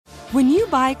When you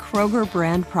buy Kroger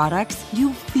brand products,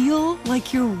 you feel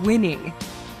like you're winning.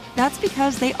 That's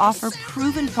because they offer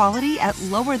proven quality at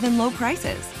lower than low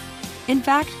prices. In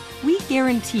fact, we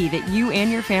guarantee that you and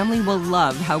your family will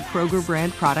love how Kroger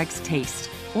brand products taste,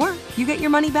 or you get your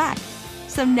money back.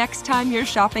 So next time you're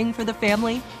shopping for the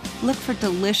family, look for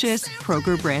delicious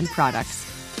Kroger brand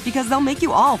products, because they'll make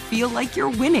you all feel like you're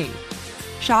winning.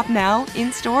 Shop now,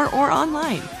 in-store, or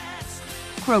online.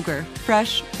 Kroger,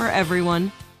 fresh for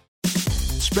everyone.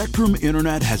 Spectrum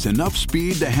Internet has enough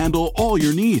speed to handle all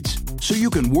your needs, so you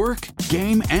can work,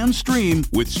 game, and stream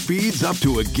with speeds up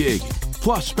to a gig.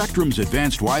 Plus, Spectrum's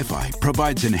advanced Wi-Fi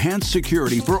provides enhanced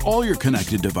security for all your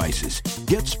connected devices.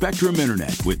 Get Spectrum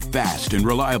Internet with fast and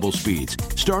reliable speeds,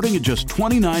 starting at just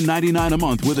 $29.99 a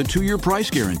month with a 2-year price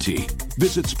guarantee.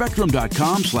 Visit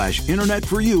spectrum.com/internet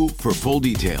for you for full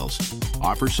details.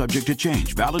 Offer subject to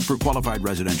change, valid for qualified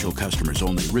residential customers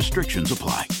only. Restrictions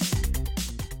apply.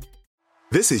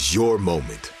 This is your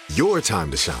moment, your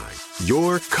time to shine,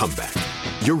 your comeback.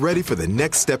 You're ready for the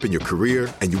next step in your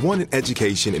career, and you want an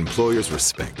education employers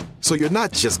respect. So you're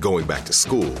not just going back to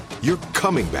school, you're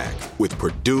coming back with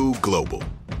Purdue Global.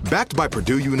 Backed by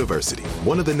Purdue University,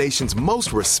 one of the nation's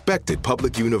most respected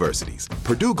public universities,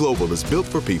 Purdue Global is built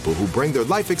for people who bring their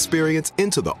life experience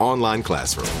into the online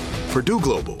classroom. Purdue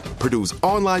Global, Purdue's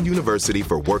online university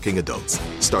for working adults.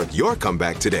 Start your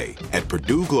comeback today at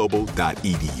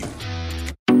purdueglobal.edu.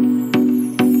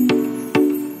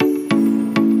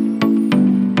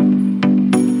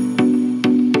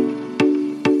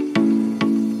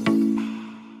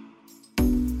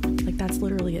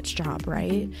 Job,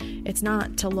 right? It's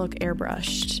not to look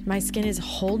airbrushed. My skin is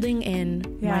holding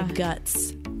in my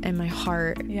guts and my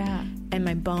heart and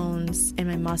my bones and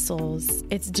my muscles.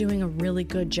 It's doing a really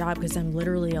good job because I'm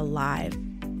literally alive.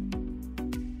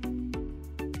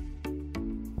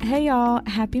 Hey y'all,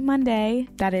 happy Monday.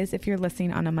 That is if you're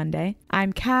listening on a Monday.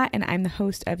 I'm Kat and I'm the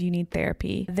host of You Need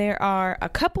Therapy. There are a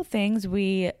couple things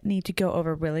we need to go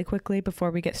over really quickly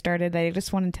before we get started that I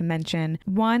just wanted to mention.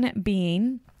 One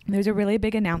being, there's a really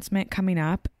big announcement coming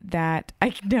up that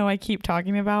I know I keep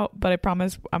talking about, but I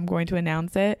promise I'm going to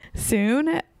announce it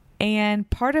soon. And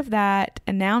part of that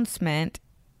announcement,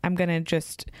 I'm going to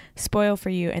just spoil for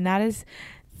you, and that is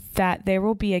that there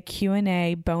will be a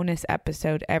Q&A bonus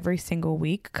episode every single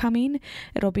week coming.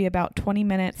 It'll be about 20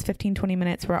 minutes, 20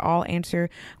 minutes, where I'll answer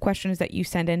questions that you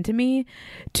send in to me.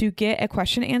 To get a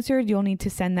question answered, you'll need to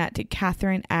send that to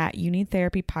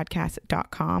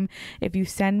Catherine@youneedtherapypodcast.com. If you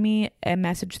send me a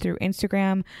message through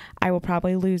Instagram, I will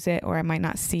probably lose it or I might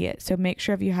not see it. So make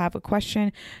sure if you have a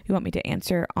question you want me to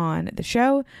answer on the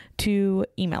show, to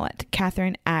email it,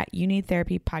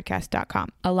 Catherine@youneedtherapypodcast.com.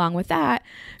 Along with that,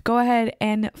 go ahead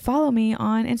and follow me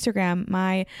on Instagram.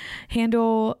 My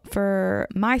handle for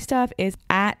my stuff is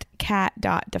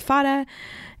 @cat.defada,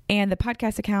 and the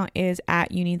podcast account is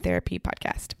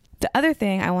 @YouNeedTherapyPodcast. The other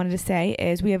thing I wanted to say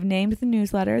is we have named the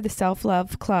newsletter the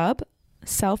Self-Love Club.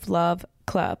 Self-Love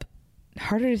Club.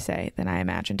 Harder to say than I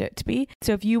imagined it to be.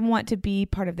 So if you want to be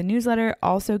part of the newsletter,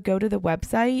 also go to the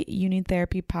website,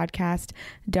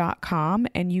 youneedtherapypodcast.com,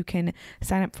 and you can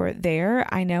sign up for it there.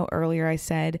 I know earlier I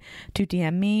said to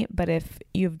DM me, but if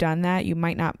you've done that, you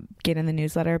might not get in the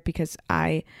newsletter because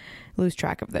I lose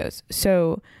track of those.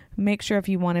 So make sure if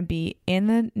you want to be in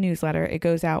the newsletter, it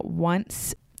goes out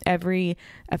once every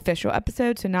official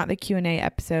episode. So not the Q&A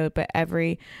episode, but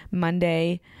every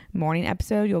Monday morning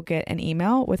episode, you'll get an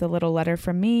email with a little letter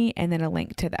from me and then a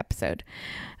link to the episode.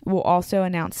 We'll also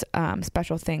announce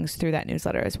special things through that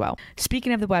newsletter as well.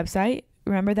 Speaking of the website,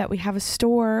 remember that we have a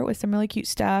store with some really cute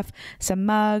stuff, some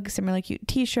mugs, some really cute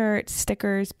t-shirts,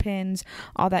 stickers, pins,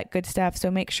 all that good stuff. So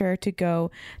make sure to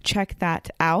go check that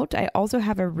out. I also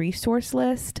have a resource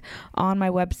list on my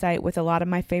website with a lot of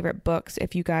my favorite books.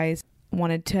 If you guys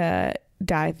wanted to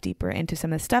dive deeper into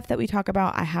some of the stuff that we talk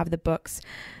about, I have the books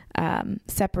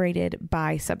separated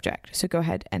by subject. So go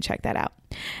ahead and check that out.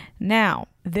 Now,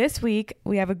 this week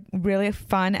we have a really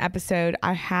fun episode.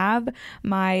 I have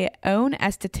my own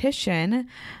esthetician,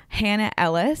 Hannah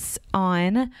Ellis,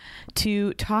 on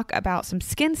to talk about some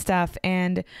skin stuff.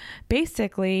 And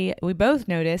basically, we both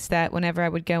noticed that whenever I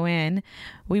would go in,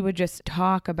 we would just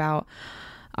talk about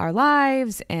our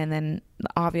lives, and then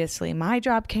obviously my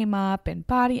job came up and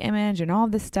body image and all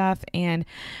this stuff, and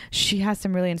she has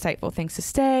some really insightful things to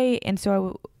say, and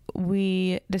so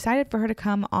we decided for her to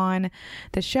come on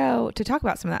the show to talk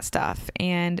about some of that stuff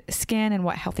and skin and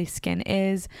what healthy skin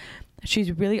is.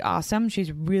 She's really awesome.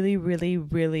 She's really, really,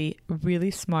 really,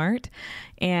 really smart.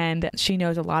 And she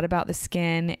knows a lot about the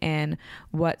skin and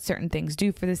what certain things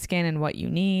do for the skin and what you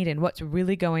need and what's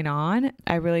really going on.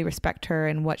 I really respect her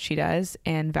and what she does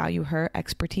and value her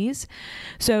expertise.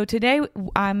 So today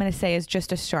I'm going to say is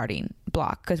just a starting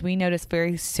block, because we noticed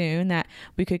very soon that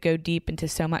we could go deep into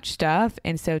so much stuff.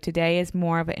 And so today is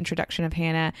more of an introduction of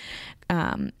Hannah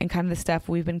and kind of the stuff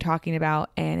we've been talking about.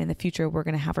 And in the future, we're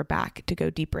going to have her back to go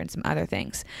deeper in some other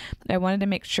things. I wanted to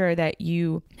make sure that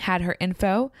you had her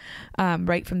info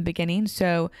right from the beginning.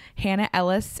 So Hannah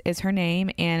Ellis is her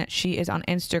name, and she is on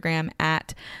Instagram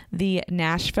at the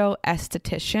Nashville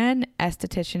Esthetician.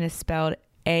 Esthetician is spelled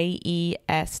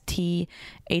AESTHETICIAN.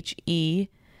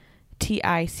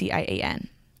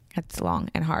 That's long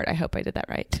and hard. I hope I did that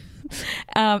right.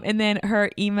 And then her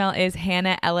email is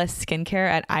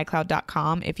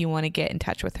hannahellisskincare@icloud.com if you want to get in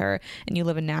touch with her and you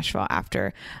live in Nashville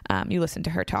after you listen to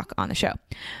her talk on the show.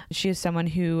 She is someone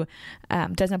who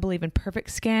doesn't believe in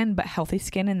perfect skin, but healthy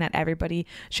skin, and that everybody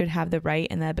should have the right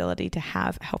and the ability to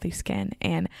have healthy skin.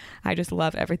 And I just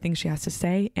love everything she has to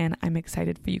say, and I'm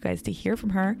excited for you guys to hear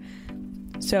from her.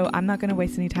 So I'm not going to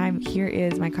waste any time. Here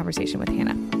is my conversation with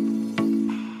Hannah.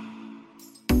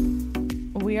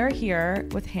 We are here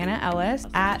with Hannah Ellis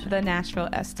at the Nashville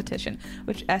Esthetician,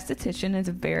 which esthetician is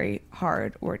a very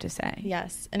hard word to say.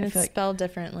 Yes, and it's spelled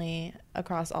differently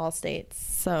across all states.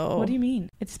 So what do you mean?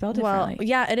 It's spelled differently? Well,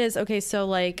 yeah, it is. Okay, so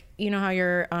like, you know how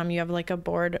you're you have like a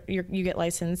board, you get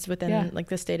licensed within like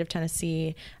the state of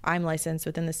Tennessee. I'm licensed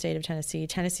within the state of Tennessee.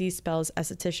 Tennessee spells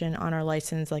esthetician on our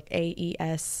license like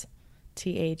AESTHE.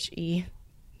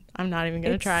 I'm not even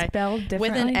going to try. Spelled differently?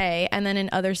 With an A, and then in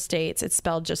other states it's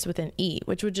spelled just with an E,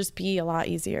 which would just be a lot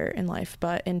easier in life.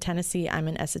 But in Tennessee, I'm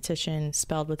an esthetician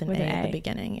spelled with an A at the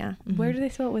beginning. Yeah. Mm-hmm. Where do they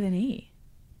spell it with an E?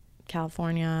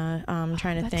 California. I'm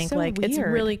trying to think. So like weird. It's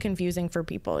really confusing for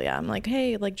people. Yeah. I'm like,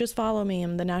 hey, like just follow me.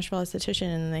 I'm the Nashville Esthetician,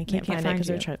 and they can't find it because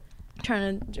they're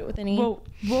trying to do it with an E. Well,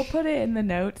 we'll put it in the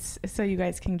notes so you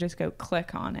guys can just go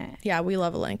click on it. Yeah, we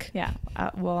love a link. Yeah.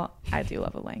 Well, I do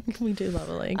love a link. We do love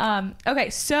a link. Okay,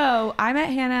 so I met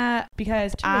Hannah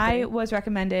because I was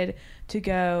recommended to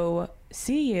go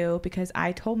see you because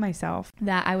I told myself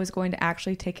that I was going to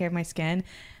actually take care of my skin,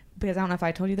 because I don't know if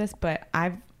I told you this, but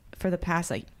for the past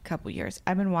like couple years,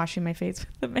 I've been washing my face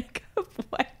with the makeup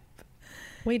wipe.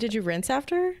 Wait, did you rinse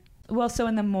after? Well, so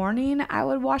in the morning I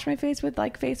would wash my face with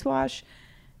like face wash,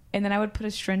 and then I would put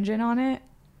astringent on it.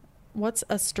 What's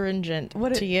astringent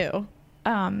to you?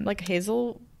 Like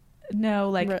hazel? No,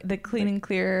 like the clean and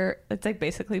clear. It's like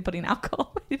basically putting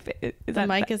alcohol. The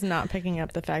mic is not picking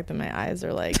up the fact that my eyes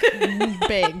are like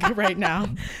big right now.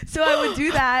 So I would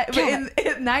do that, but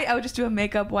at night I would just do a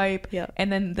makeup wipe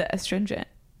and then the astringent.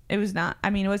 It was not. I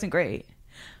mean, it wasn't great.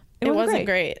 It wasn't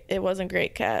great. It wasn't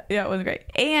great, Kat. Yeah, it wasn't great.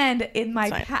 And in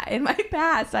my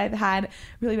past, I've had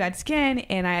really bad skin,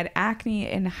 and I had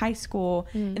acne in high school,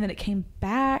 and then it came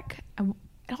back. I don't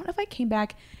know if I came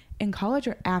back in college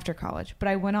or after college, but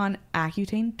I went on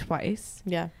Accutane twice.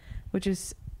 Yeah, which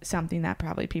is something that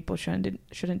probably people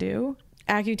shouldn't do.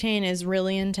 Accutane is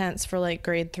really intense for like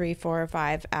grade 3, 4, or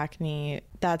 5 acne.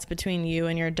 That's between you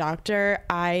and your doctor.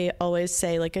 I always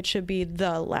say like it should be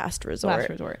the last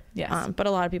resort. Yes. But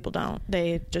a lot of people don't.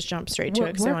 They just jump straight to it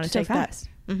because they want to take fast.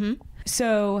 that. Mm-hmm.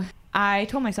 So I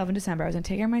told myself in December I was going to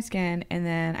take care of my skin, and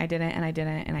then I didn't, and I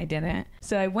didn't, and I didn't.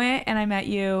 So I went and I met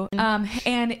you.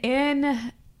 And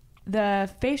in the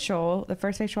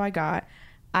first facial I got,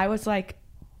 I was like,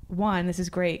 this is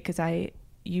great because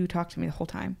you talked to me the whole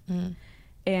time. Mm.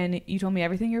 And you told me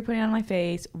everything you were putting on my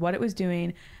face, what it was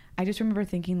doing. I just remember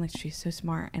thinking, like, she's so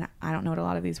smart. And I don't know what a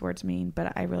lot of these words mean,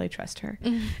 but I really trust her.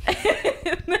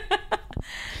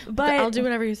 But I'll do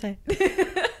whatever you say.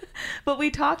 But we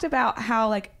talked about how,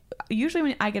 like, usually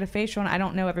when I get a facial, and I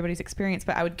don't know everybody's experience,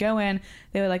 but I would go in,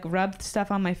 they would, like, rub stuff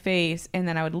on my face, and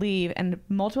then I would leave. And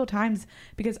multiple times,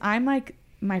 because I'm, like,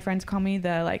 my friends call me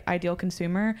the, like, ideal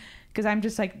consumer, because I'm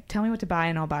just like, tell me what to buy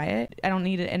and I'll buy it. I don't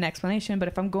need an explanation, but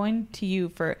if I'm going to you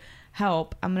for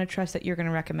help, I'm going to trust that you're going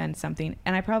to recommend something.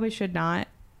 And I probably should not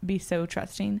be so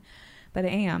trusting, but I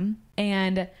am.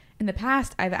 And in the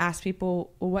past, I've asked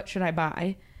people, well, what should I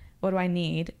buy? What do I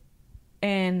need?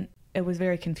 And it was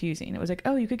very confusing. It was like,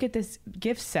 oh, you could get this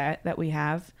gift set that we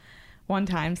have. One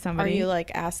time somebody... Are you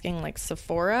like asking like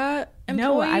Sephora employees?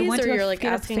 No, I went to like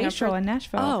asking a facial in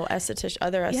Nashville. Oh,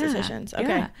 other estheticians. Okay.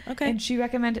 Yeah. Okay. And she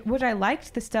recommended, which I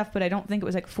liked the stuff, but I don't think it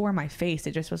was like for my face.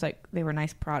 It just was like, they were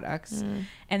nice products. Mm.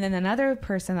 And then another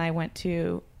person I went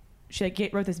to, she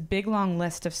like wrote this big long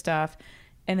list of stuff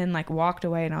and then like walked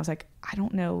away, and I was like, I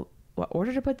don't know what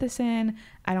order to put this in.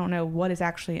 I don't know what is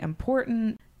actually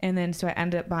important. And then so I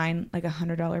ended up buying like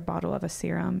 $100 bottle of a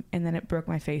serum, and then it broke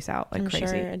my face out like crazy.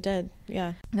 Sure it did.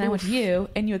 Yeah. And then I went to you,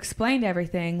 and you explained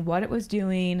everything, what it was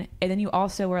doing, and then you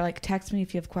also were like, text me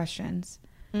if you have questions.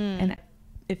 And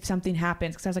if something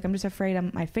happens, because I was like, I'm just afraid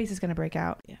my face is going to break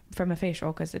out from a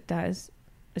facial, because it does,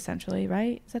 essentially,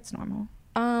 right? That's normal.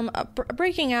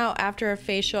 Breaking out after a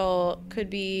facial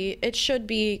it should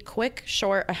be quick,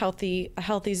 short, a healthy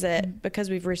zit,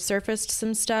 because we've resurfaced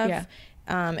some stuff. Yeah.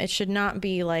 It should not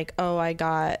be like, oh, I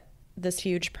got this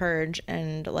huge purge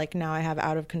and like now I have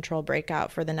out of control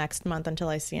breakout for the next month until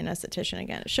I see an esthetician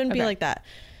again. It shouldn't be like that.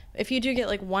 If you do get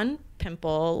like one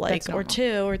pimple, like, or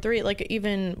 2 or 3, like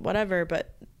even whatever,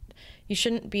 but you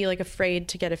shouldn't be like afraid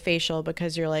to get a facial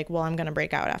because you're like, well, I'm going to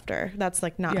break out after. That's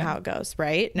like not how it goes,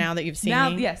 right? Now that you've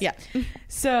seen me. Yes. Yeah.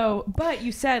 So, but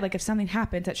you said like if something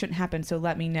happens, that shouldn't happen. So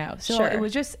let me know. So it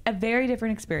was just a very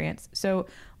different experience. So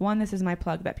one, this is my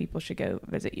plug that people should go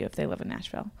visit you if they live in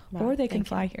Nashville, or they can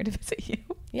fly here to visit you.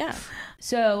 Yeah.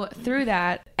 So through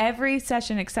that, every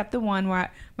session except the one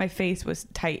where my face was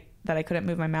tight that I couldn't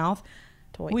move my mouth,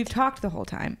 we've talked the whole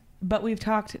time, but we've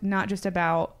talked not just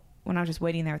about when I was just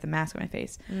waiting there with a mask on my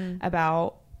face,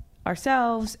 about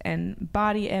ourselves and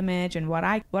body image and what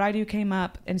I do came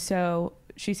up. And so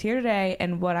she's here today,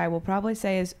 and what I will probably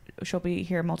say is she'll be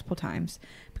here multiple times,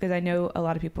 because I know a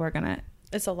lot of people are gonna.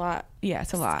 It's a lot. Yeah,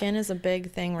 it's a lot. Skin is a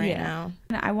big thing right now.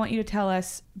 And I want you to tell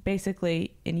us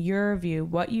basically, in your view,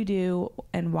 what you do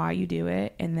and why you do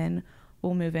it, and then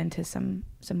we'll move into some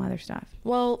other stuff.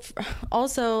 Well,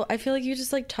 also, I feel like you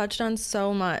just like touched on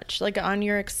so much, like on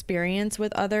your experience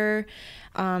with other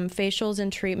facials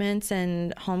and treatments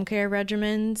and home care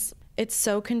regimens. It's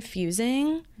so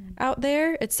confusing out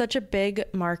there. It's such a big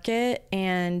market.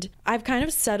 And I've kind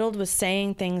of settled with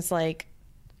saying things like,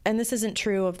 and this isn't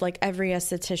true of like every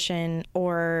esthetician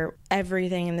or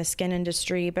everything in the skin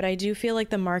industry, but I do feel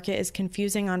like the market is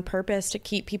confusing on purpose to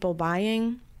keep people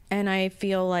buying. And I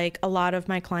feel like a lot of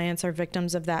my clients are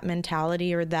victims of that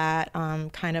mentality, or that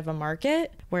kind of a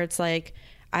market where it's like,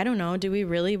 I don't know, do we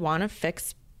really want to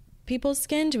fix people's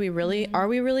skin? Do we really, are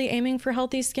we really aiming for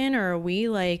healthy skin, or are we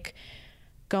like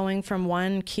going from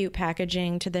one cute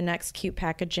packaging to the next cute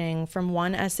packaging, from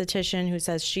one esthetician who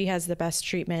says she has the best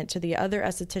treatment to the other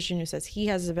esthetician who says he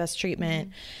has the best treatment?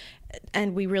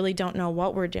 And we really don't know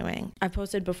what we're doing. I've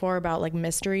posted before about like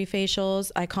mystery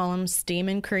facials. I call them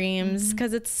steaming creams,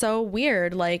 because it's so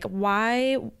weird. Like,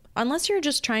 why, unless you're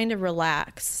just trying to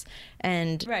relax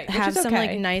and have some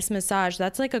like nice massage,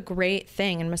 that's like a great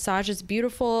thing. And massage is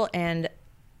beautiful, and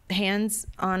hands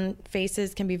on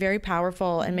faces can be very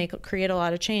powerful and create a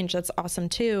lot of change. That's awesome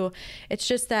too. It's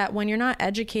just that when you're not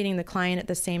educating the client at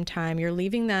the same time, you're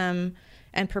leaving them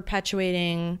and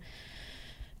perpetuating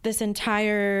this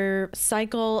entire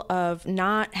cycle of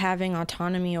not having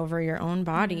autonomy over your own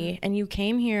body. And you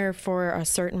came here for a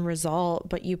certain result,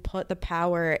 but you put the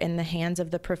power in the hands of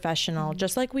the professional,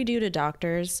 just like we do to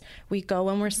doctors. We go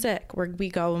when we're sick, we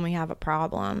go when we have a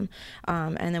problem,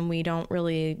 and then we don't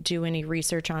really do any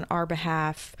research on our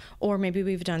behalf, or maybe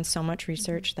we've done so much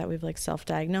research that we've like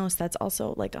self-diagnosed. That's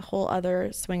also like a whole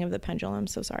other swing of the pendulum. I'm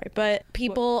so sorry. But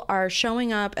people are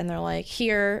showing up and they're like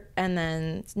here, and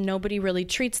then nobody really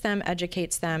treats them,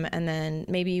 educates them, and then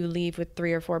maybe you leave with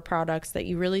 3 or 4 products that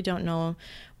you really don't know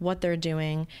what they're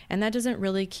doing, and that doesn't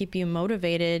really keep you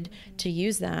motivated to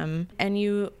use them, and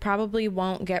you probably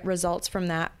won't get results from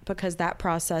that because that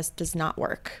process does not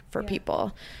work for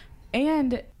people.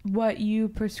 And what you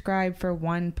prescribe for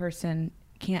one person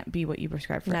can't be what you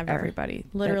prescribe for everybody.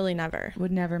 Literally never.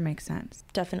 Would never make sense.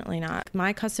 Definitely not.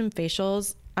 My custom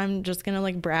facials, I'm just gonna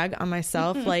like brag on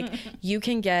myself. Like, you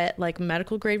can get like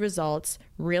medical grade results,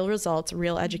 real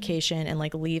education, and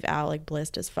like leave out like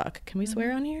blissed as fuck. Can we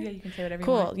swear on here? Yeah, you can say whatever you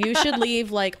want. Cool. You should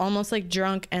leave like almost like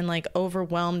drunk and like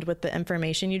overwhelmed with the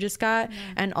information you just got,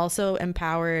 and also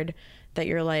empowered that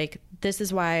you're like, this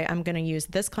is why I'm gonna use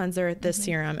this cleanser, this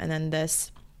serum, and then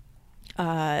this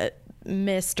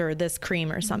mist or this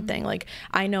cream or something. Like,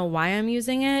 I know why I'm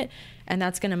using it, and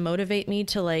that's going to motivate me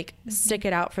to like stick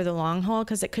it out for the long haul,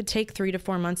 because it could take 3 to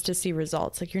 4 months to see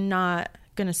results. Like, you're not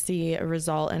going to see a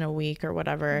result in a week or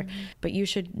whatever, but you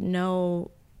should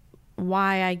know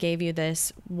why I gave you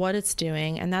this, what it's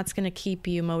doing, and that's going to keep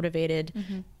you motivated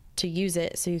to use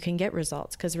it so you can get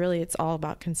results, because really it's all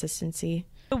about consistency.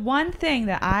 The one thing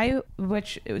that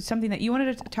which it was something that you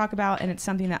wanted to talk about, and it's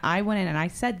something that I went in and I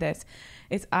said this,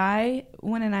 is I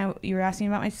went and you were asking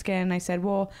about my skin, and I said,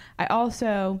 well, I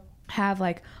also have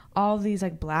like all these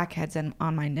like blackheads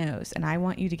on my nose, and I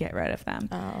want you to get rid of them.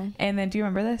 Oh. And then, do you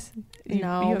remember this?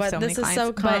 No, but this is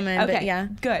so common. But yeah.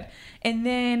 Good. And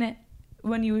then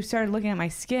when you started looking at my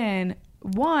skin,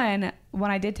 one,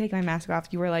 when I did take my mask off,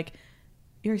 you were like,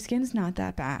 your skin's not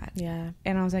that bad. Yeah.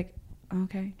 And I was like,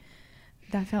 okay.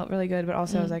 That felt really good, but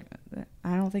also I was like,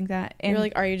 I don't think that. And you're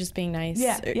like, are you just being nice?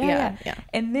 Yeah.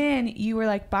 And then you were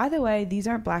like, by the way, these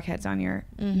aren't blackheads on your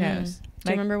nose.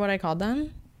 Do you remember what I called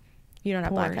them? You don't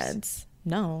have blackheads.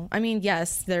 No. I mean,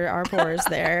 yes, there are pores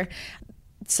there.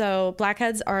 So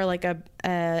blackheads are like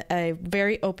a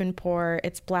very open pore.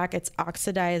 It's black. It's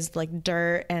oxidized like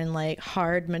dirt and like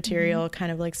hard material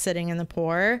kind of like sitting in the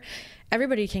pore.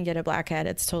 Everybody can get a blackhead.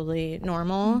 It's totally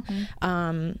normal.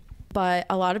 But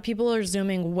a lot of people are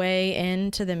zooming way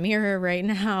into the mirror right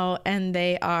now, and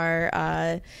they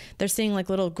are they're seeing like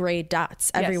little gray dots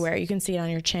everywhere. You can see it on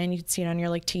your chin, you can see it on your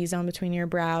like T-zone between your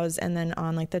brows, and then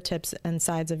on like the tips and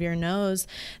sides of your nose.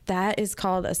 That is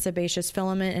called a sebaceous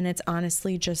filament, and it's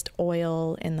honestly just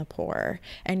oil in the pore.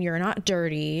 And you're not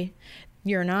dirty.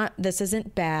 This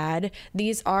isn't bad.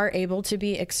 These are able to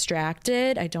be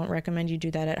extracted. I don't recommend you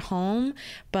do that at home,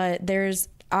 but there's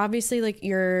obviously like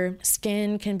your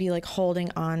skin can be like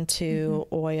holding on to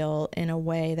oil in a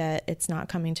way that it's not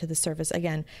coming to the surface.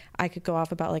 Again, I could go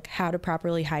off about like how to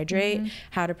properly hydrate,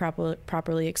 how to properly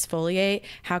exfoliate.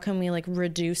 How can we like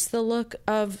reduce the look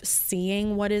of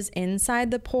seeing what is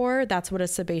inside the pore? That's what a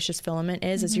sebaceous filament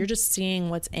is you're just seeing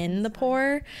what's in the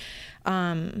pore.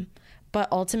 But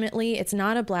ultimately, it's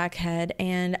not a blackhead,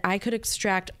 and I could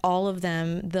extract all of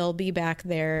them. They'll be back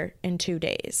there in 2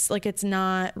 days. Like, it's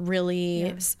not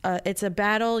really, it's a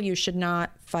battle you should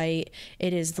not fight.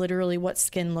 It is literally what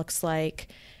skin looks like,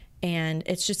 and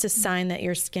it's just a sign that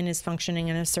your skin is functioning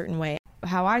in a certain way.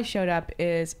 How I showed up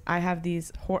is I have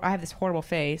this horrible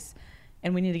face,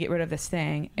 and we need to get rid of this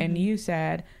thing. And you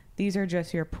said, these are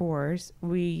just your pores.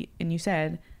 And you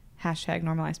said,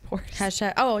 #normalize pores.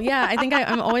 Oh yeah, I think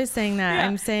I'm always saying that.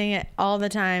 I'm saying it all the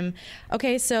time.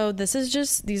 Okay, so these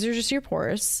are just your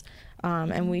pores,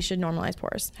 and we should normalize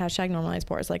pores. #normalize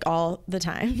pores, like all the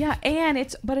time. Yeah, and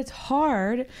it's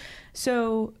hard.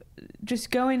 So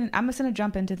just I'm just gonna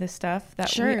jump into this stuff.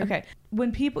 Okay.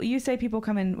 When you say people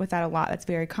come in with that a lot, that's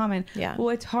very common. Yeah. Well,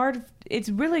 it's hard. It's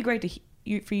really great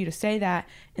for you to say that,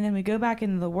 and then we go back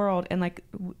into the world and like.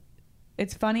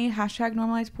 It's funny,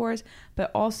 #normalize pores, but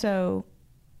also...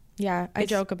 Yeah, I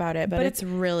joke about it, but it's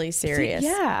really serious.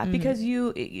 Because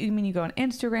you go on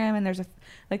Instagram and there's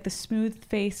the smooth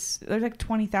face, there's like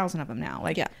 20,000 of them now.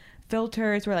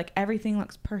 Filters where like everything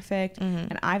looks perfect.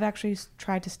 And I've actually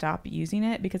tried to stop using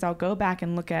it because I'll go back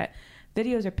and look at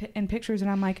videos and pictures and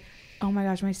I'm like, oh my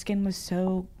gosh, my skin was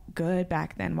so good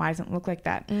back then. Why doesn't it look like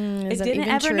that? It didn't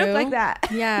ever look like that.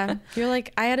 Yeah. You're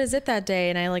like, I had a zit that day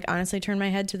and I like honestly turned my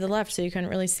head to the left so you couldn't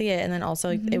really see it. And then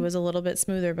also it was a little bit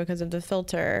smoother because of the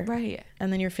filter. Right.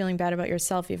 And then you're feeling bad about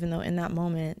yourself even though in that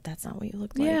moment that's not what you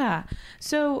look like. Yeah.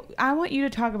 So I want you to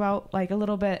talk about like a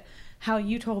little bit how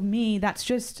you told me that's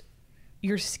just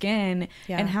your skin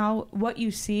and what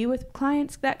you see with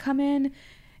clients that come in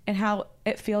and how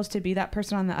it feels to be that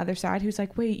person on the other side who's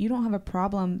like, wait, you don't have a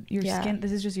problem. Your skin,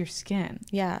 this is just your skin.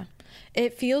 Yeah.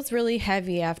 It feels really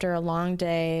heavy after a long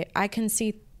day. I can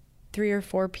see 3 or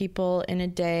 4 people in a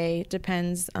day.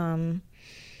 Depends.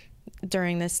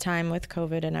 During this time with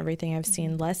COVID and everything, I've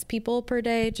seen less people per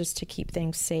day just to keep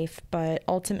things safe. But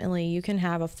ultimately, you can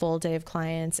have a full day of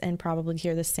clients and probably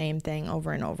hear the same thing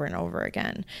over and over and over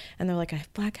again. And they're like, I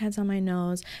have blackheads on my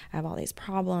nose. I have all these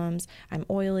problems. I'm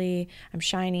oily. I'm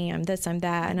shiny. I'm this, I'm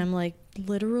that. And I'm like,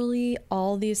 literally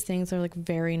all these things are like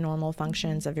very normal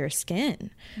functions of your skin.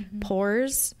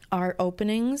 Pores are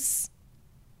openings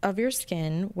of your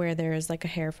skin where there is like a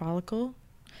hair follicle.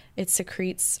 It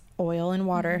secretes oil and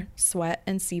water, sweat,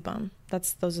 and sebum.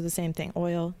 Those are the same thing.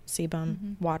 Oil,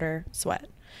 sebum, water, sweat.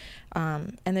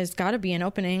 And there's got to be an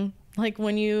opening. Like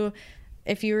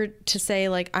if you were to say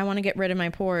like, I want to get rid of my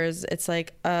pores, it's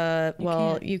like,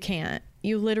 you can't.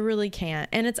 You literally can't.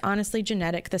 And it's honestly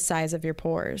genetic, the size of your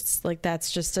pores. Like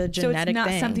that's just a genetic thing. So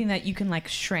it's not something that you can like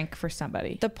shrink for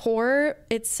somebody. The pore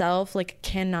itself like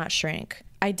cannot shrink.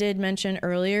 I did mention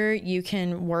earlier, you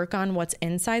can work on what's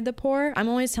inside the pore. I'm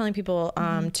always telling people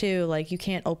too, like you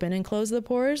can't open and close the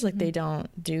pores. Like they don't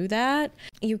do that.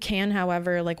 You can,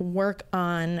 however, like work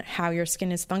on how your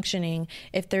skin is functioning.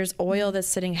 If there's oil that's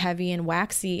sitting heavy and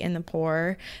waxy in the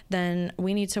pore, then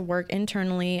we need to work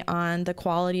internally on the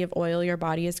quality of oil your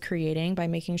body is creating by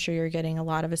making sure you're getting a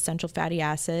lot of essential fatty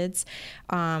acids.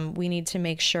 We need to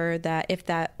make sure that if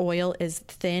that oil is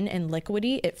thin and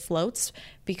liquidy, it floats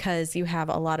because you have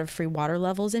a lot of free water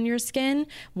levels in your skin.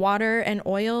 Water and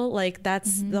oil, like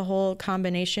that's the whole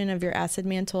combination of your acid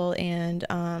mantle and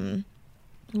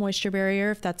moisture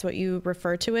barrier, if that's what you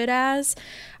refer to it as.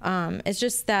 It's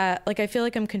just that, like, I feel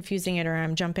like I'm confusing it or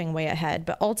I'm jumping way ahead,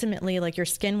 but ultimately, like, your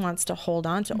skin wants to hold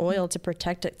on to oil to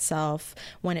protect itself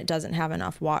when it doesn't have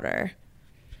enough water.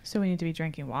 So we need to be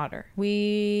drinking water.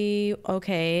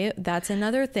 Okay, that's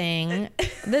another thing.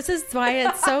 This is why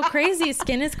it's so crazy.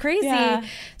 Skin is crazy. Yeah.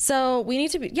 So we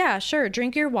need to be, sure,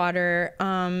 drink your water.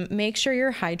 Make sure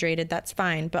you're hydrated. That's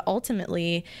fine. But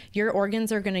ultimately, your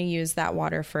organs are going to use that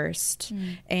water first.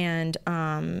 And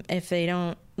if they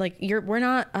don't, like, we're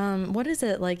not, what is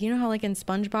it? Like, you know how, like, in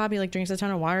SpongeBob, he, like, drinks a ton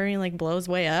of water and he, like, blows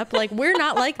way up? Like, we're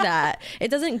not like that.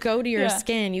 It doesn't go to your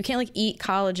skin. You can't, like, eat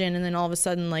collagen and then all of a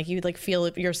sudden, like, you, like, feel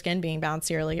your skin being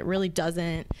bouncier. Like, it really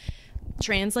doesn't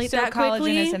translate that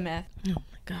quickly. Collagen is a myth. Oh my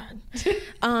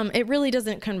God. It really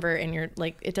doesn't convert in your,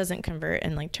 like, it doesn't convert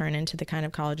and, like, turn into the kind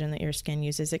of collagen that your skin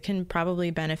uses. It can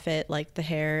probably benefit, like, the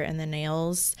hair and the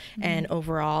nails, and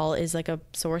overall is, like, a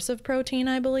source of protein,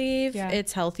 I believe.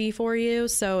 It's healthy for you,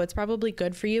 so it's probably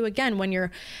good for you. Again, when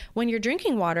you're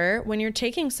drinking water, when you're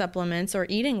taking supplements or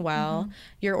eating well,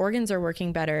 your organs are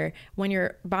working better. When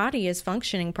your body is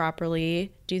functioning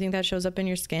properly, do you think that shows up in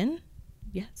your skin?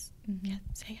 Yes. Yes.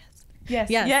 Say yes.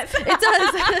 Yes, it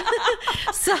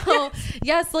does. So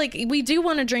yes, like, we do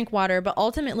want to drink water, but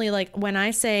ultimately, like, when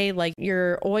I say, like,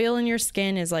 your oil in your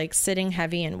skin is, like, sitting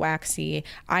heavy and waxy,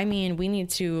 I mean, we need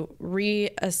to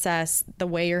reassess the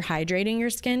way you're hydrating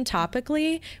your skin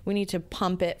topically. We need to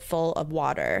pump it full of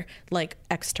water, like,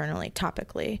 externally,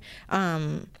 topically.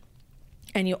 And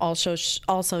you also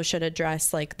should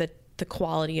address, like, the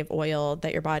quality of oil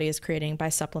that your body is creating by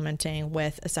supplementing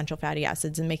with essential fatty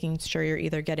acids and making sure you're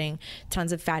either getting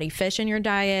tons of fatty fish in your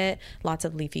diet, lots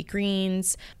of leafy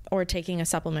greens, or taking a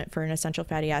supplement for an essential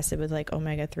fatty acid with, like,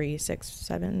 omega-3, 6,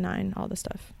 7, 9, all the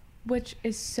stuff. Which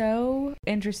is so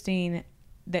interesting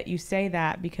that you say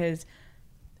that, because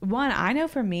one, I know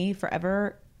for me,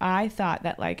 forever, I thought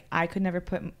that, like, I could never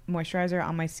put moisturizer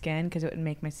on my skin because it would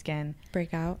make my skin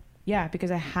break out. Yeah, because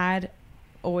I had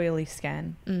oily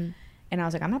skin. And I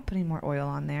was like, I'm not putting more oil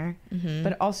on there.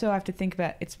 But also I have to think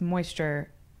about it's moisture,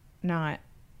 not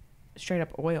straight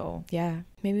up oil. Yeah.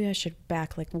 Maybe I should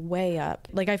back, like, way up.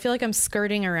 Like, I feel like I'm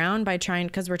skirting around by trying,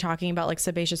 because we're talking about, like,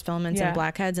 sebaceous filaments and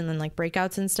blackheads and then, like,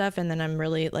 breakouts and stuff. And then I'm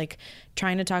really, like,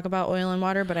 trying to talk about oil and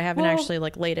water, but I haven't actually,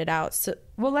 like, laid it out. So,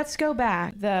 well, let's go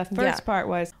back. The first part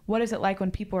was, what is it like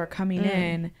when people are coming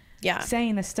in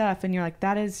saying the stuff and you're like,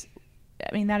 that is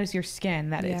your skin.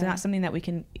 That is not something that we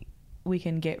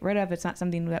can get rid of. It's not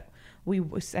something that we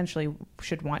essentially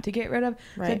should want to get rid of.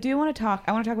 Right. So I want to talk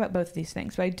about both of these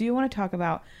things, but I do want to talk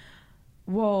about,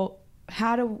 well,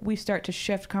 how do we start to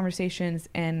shift conversations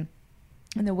and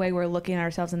the way we're looking at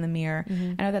ourselves in the mirror. I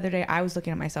know the other day I was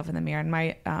looking at myself in the mirror, and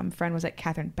my friend was like,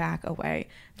 Catherine, back away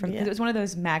from, it was one of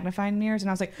those magnifying mirrors, and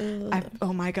I was like,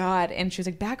 oh my God. And she was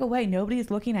like, back away. Nobody's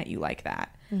looking at you like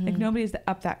that. Like, nobody's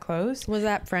up that close. Was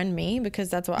that friend me? Because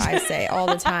that's what I say all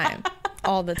the time.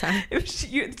 All the time.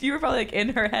 You were probably, like, in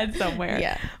her head somewhere.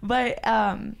 Yeah. But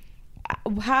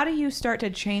how do you start to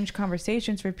change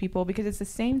conversations for people? Because it's the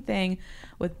same thing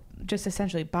with just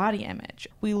essentially body image.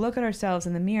 We look at ourselves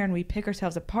in the mirror and we pick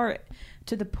ourselves apart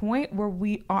to the point where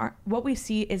what we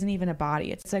see isn't even a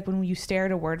body. It's like when you stare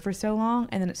at a word for so long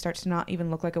and then it starts to not even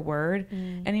look like a word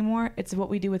anymore. It's what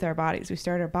we do with our bodies. We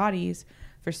stare at our bodies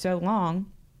for so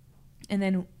long, and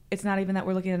then it's not even that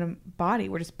we're looking at a body.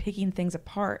 We're just picking things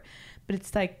apart. But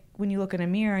it's like when you look in a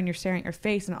mirror and you're staring at your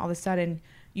face and all of a sudden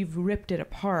you've ripped it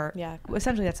apart. Yeah.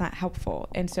 Essentially, that's not helpful.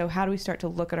 And so how do we start to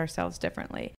look at ourselves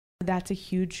differently? That's a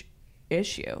huge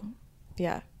issue.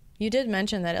 Yeah. You did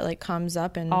mention that it, like, comes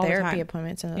up in all therapy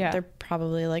appointments, and they're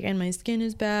probably like, and my skin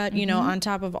is bad, you know, on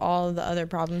top of all of the other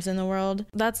problems in the world.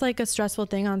 That's, like, a stressful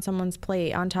thing on someone's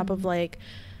plate, on top of, like,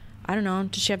 I don't know,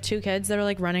 does she have 2 kids that are,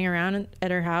 like, running around at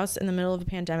her house in the middle of a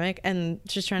pandemic, and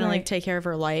she's trying to, like, take care of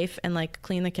her life and, like,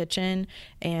 clean the kitchen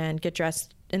and get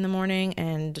dressed in the morning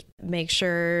and make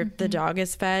sure the dog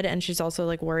is fed, and she's also,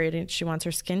 like, worried, and she wants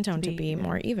her skin tone to be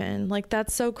more even. Like,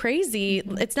 that's so crazy.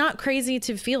 It's not crazy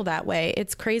to feel that way.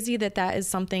 It's crazy that is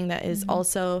something that is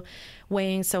also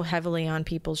weighing so heavily on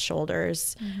people's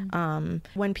shoulders.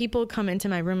 When people come into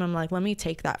my room, I'm like, let me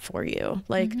take that for you.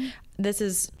 Like, this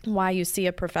is why you see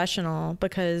a professional,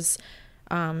 because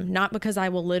not because I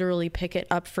will literally pick it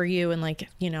up for you and, like,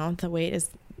 you know, the weight is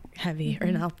heavy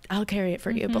and I'll carry it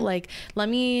for you, but, like, let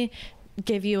me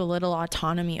give you a little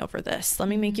autonomy over this. Let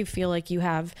me make you feel like you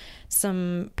have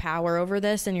some power over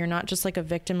this and you're not just, like, a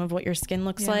victim of what your skin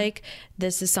looks like.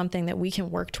 This is something that we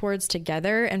can work towards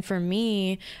together. And for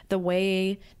me, the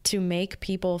way to make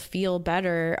people feel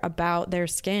better about their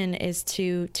skin is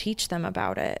to teach them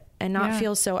about it. and not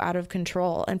feel so out of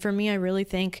control. And for me, I really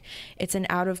think it's an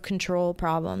out of control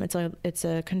problem. It's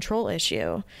a control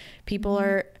issue. People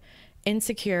are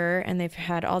insecure, and they've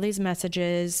had all these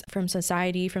messages from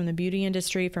society, from the beauty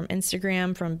industry, from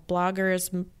Instagram, from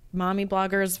bloggers, mommy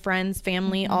bloggers, friends,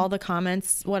 family, all the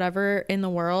comments, whatever in the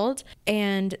world,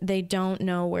 and they don't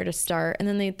know where to start. And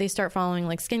then they start following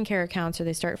like skincare accounts, or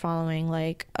they start following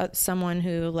like someone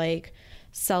who like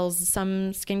sells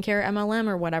some skincare MLM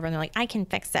or whatever, and they're like, I can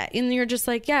fix that. And you're just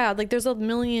like, yeah, like there's a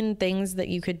million things that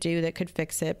you could do that could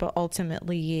fix it, but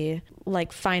ultimately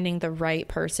like finding the right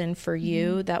person for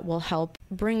you that will help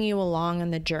bring you along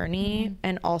on the journey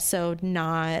and also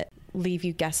not leave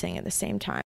you guessing at the same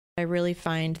time. I really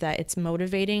find that it's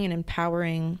motivating and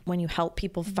empowering when you help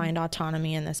people find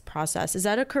autonomy in this process. Is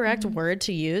that a correct word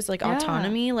to use? Like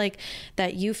autonomy, like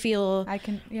that you feel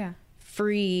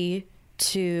free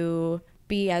to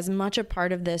be as much a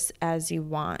part of this as you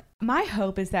want. My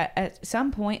hope is that at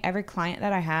some point, every client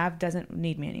that I have doesn't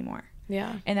need me anymore.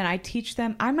 Yeah. And then I teach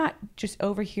them. I'm not just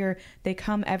over here. They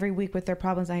come every week with their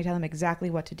problems and I tell them exactly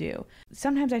what to do.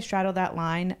 Sometimes I straddle that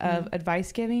line of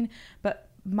advice giving, but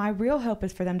my real hope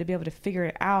is for them to be able to figure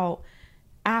it out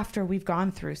after we've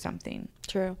gone through something.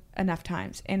 True. Enough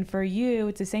times. And for you,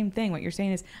 it's the same thing. What you're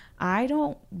saying is, I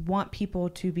don't want people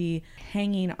to be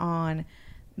hanging on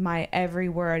my every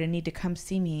word and need to come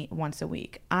see me once a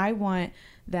week. I want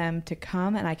them to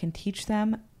come and I can teach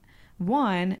them,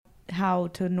 one, how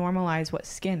to normalize what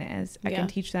skin is. I can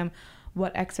teach them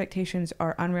what expectations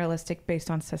are unrealistic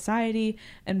based on society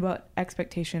and what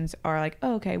expectations are like,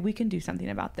 oh, okay, we can do something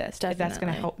about this. If that's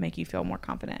going to help make you feel more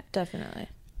confident. Definitely.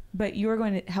 But you're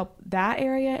going to help that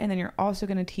area, and then you're also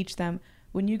going to teach them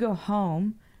when you go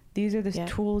home, these are the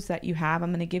tools that you have.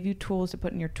 I'm going to give you tools to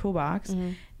put in your toolbox.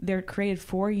 They're created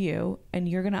for you, and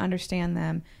you're going to understand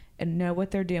them and know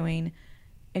what they're doing,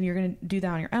 and you're going to do that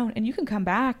on your own. And you can come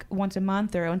back once a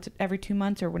month or once every 2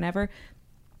 months or whenever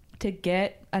to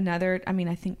get another. I mean,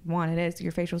 I think one, it is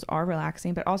your facials are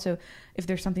relaxing, but also if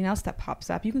there's something else that pops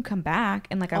up, you can come back.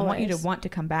 And like, I want you to want to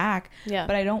come back,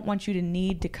 but I don't want you to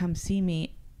need to come see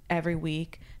me every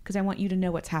week, because I want you to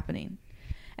know what's happening.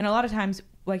 And a lot of times,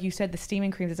 like you said, the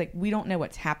steaming creams, it's like, we don't know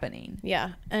what's happening.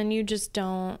 Yeah. And you just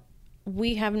don't,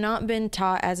 we have not been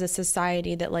taught as a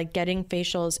society that like getting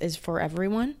facials is for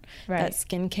everyone. Right. That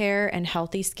skincare and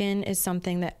healthy skin is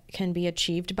something that can be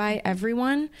achieved by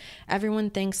everyone. Everyone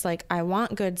thinks like, I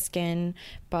want good skin,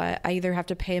 but I either have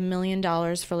to pay $1 million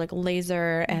for like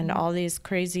laser and all these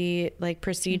crazy like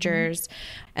procedures,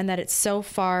 and that it's so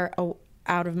far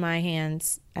out of my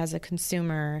hands as a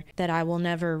consumer that I will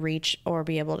never reach or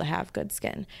be able to have good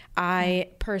skin. I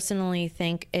personally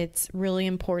think it's really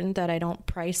important that I don't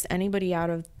price anybody out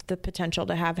of the potential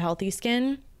to have healthy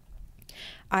skin.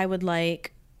 I would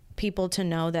like people to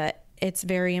know that it's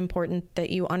very important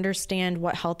that you understand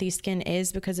what healthy skin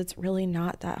is, because it's really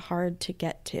not that hard to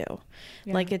get to.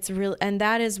 Like it's real. And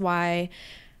that is why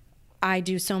I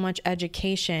do so much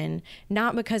education,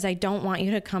 not because I don't want you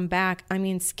to come back. I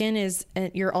mean, skin is,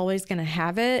 you're always going to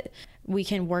have it. We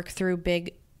can work through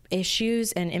big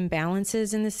issues and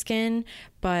imbalances in the skin,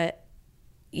 but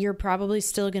you're probably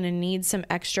still going to need some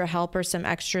extra help or some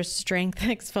extra strength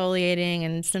exfoliating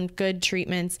and some good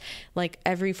treatments like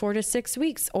every 4 to 6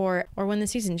 weeks or when the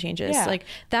season changes. Like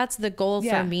that's the goal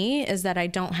for me, is that I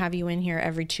don't have you in here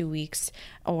every 2 weeks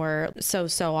or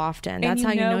so often. That's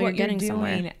how you know you're getting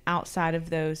somewhere outside of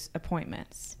those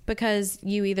appointments, because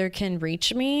you either can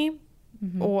reach me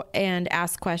and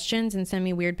ask questions and send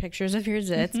me weird pictures of your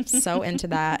zits. So into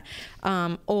that.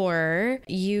 Or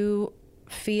you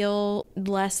feel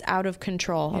less out of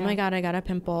control. Oh my God, I got a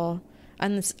pimple.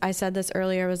 And I said this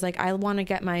earlier, was like, I want to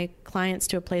get my clients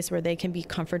to a place where they can be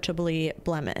comfortably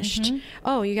blemished.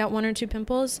 Oh, you got 1 or 2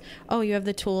 pimples? Oh, you have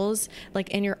the tools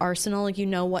like in your arsenal, like you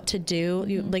know what to do.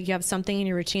 You like, you have something in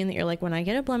your routine that you're like, when I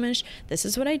get a blemish, this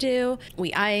is what I do.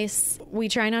 We ice, we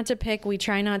try not to pick, we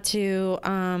try not to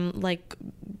like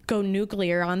go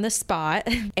nuclear on the spot.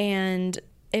 And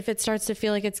if it starts to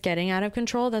feel like it's getting out of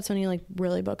control, that's when you like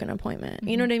really book an appointment.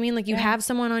 You know what I mean? Like you have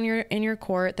someone on in your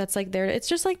court that's like there. It's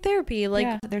just like therapy.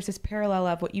 Like there's this parallel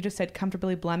of what you just said,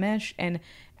 comfortably blemish. And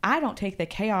I don't take the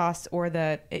chaos or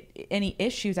any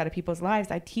issues out of people's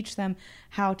lives. I teach them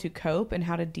how to cope and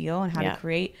how to deal and how to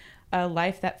create a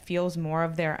life that feels more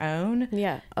of their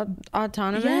own.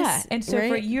 Autonomous. Yeah. And so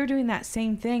for you're doing that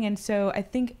same thing. And so I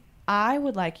think I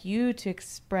would like you to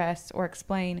express or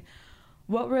explain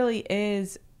what really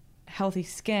is healthy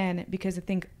skin, because I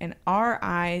think in our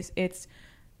eyes, it's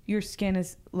your skin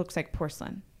looks like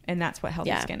porcelain, and that's what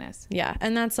healthy skin is. Yeah.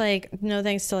 And that's like, no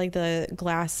thanks to like the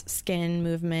glass skin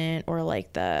movement or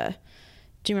like the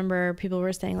Do you remember people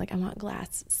were saying like, I want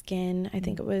glass skin? I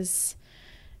think it's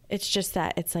just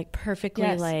that it's like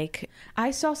perfectly like,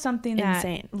 I saw something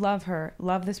insane. That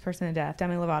love this person to death.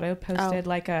 Demi Lovato posted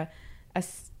like a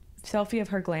selfie of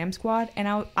her glam squad, and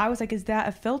I was like, is that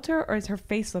a filter or does her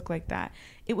face look like that?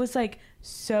 It was like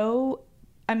so,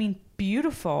 I mean,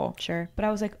 beautiful. Sure. But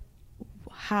I was like,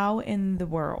 how in the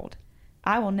world?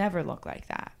 I will never look like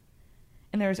that.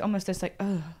 And there was almost this like,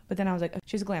 oh, but then I was like, oh,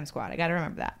 she's a glam squad. I got to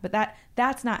remember that. But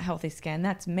that's not healthy skin.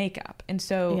 That's makeup. And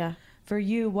so for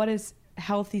you, what is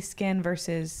healthy skin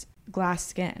versus glass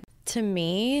skin? To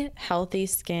me, healthy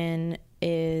skin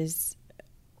is,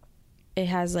 it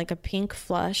has like a pink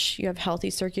flush. You have healthy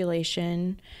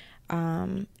circulation.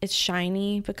 It's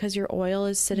shiny because your oil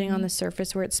is sitting on the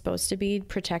surface where it's supposed to be,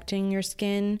 protecting your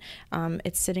skin.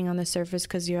 It's sitting on the surface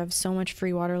because you have so much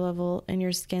free water level in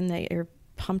your skin that you're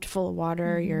pumped full of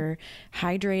water, you're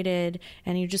hydrated,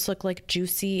 and you just look like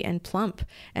juicy and plump.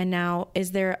 And now,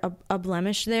 is there a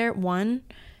blemish there? One,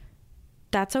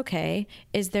 that's okay.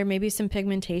 Is there maybe some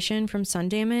pigmentation from sun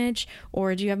damage,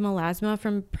 or do you have melasma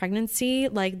from pregnancy?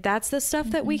 Like, that's the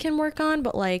stuff that we can work on.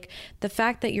 But like the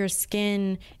fact that your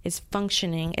skin is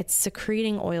functioning, it's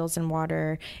secreting oils and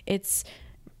water,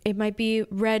 it might be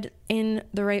red in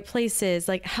the right places.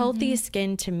 Like healthy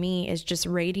skin to me is just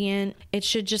radiant. It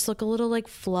should just look a little like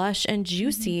flush and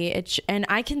juicy. And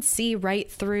I can see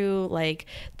right through like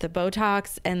the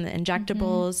Botox and the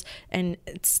injectables and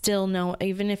still know,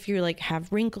 even if you like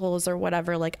have wrinkles or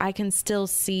whatever, like I can still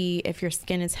see if your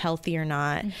skin is healthy or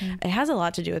not. It has a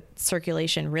lot to do with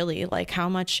circulation, really. Like how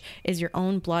much is your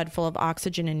own blood full of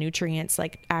oxygen and nutrients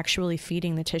like actually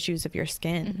feeding the tissues of your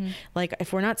skin? Like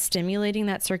if we're not stimulating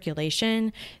that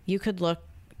circulation, you could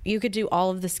do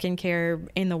all of the skincare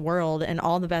in the world and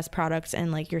all the best products,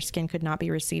 and like your skin could not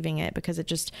be receiving it because it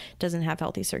just doesn't have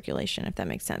healthy circulation, if that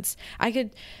makes sense.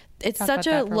 It's such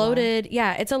a loaded,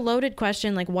 it's a loaded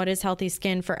question. Like, what is healthy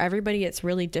skin? For everybody, it's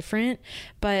really different.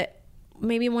 But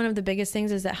maybe one of the biggest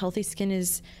things is that healthy skin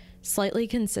is slightly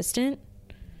consistent,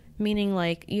 meaning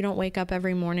like you don't wake up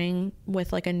every morning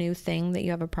with like a new thing that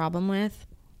you have a problem with.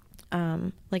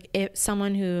 Like if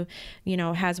someone who, you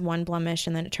know, has one blemish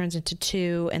and then it turns into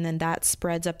two, and then that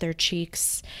spreads up their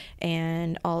cheeks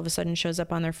and all of a sudden shows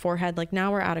up on their forehead, like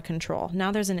now we're out of control.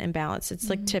 Now there's an imbalance. It's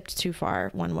like tipped too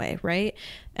far one way, right?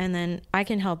 And then I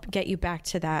can help get you back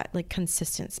to that like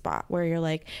consistent spot where you're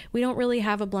like, we don't really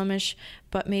have a blemish,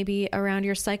 but maybe around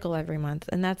your cycle every month.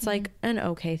 And that's like an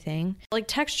okay thing. Like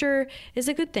texture is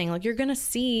a good thing. Like you're going to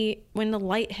see when the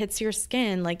light hits your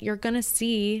skin, like you're going to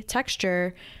see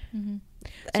texture.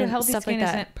 So healthy skin like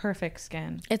isn't perfect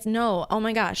skin. Oh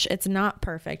my gosh, it's not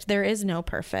perfect. There is no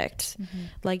perfect.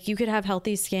 Like you could have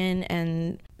healthy skin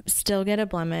and still get a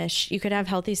blemish. You could have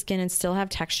healthy skin and still have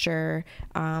texture.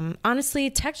 Honestly,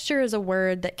 texture is a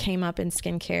word that came up in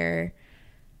skincare,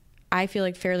 I feel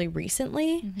like fairly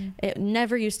recently. It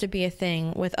never used to be a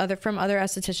thing from other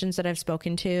estheticians that I've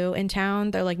spoken to in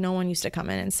town. They're like, no one used to come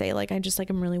in and say like,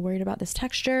 I'm really worried about this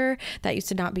texture. That used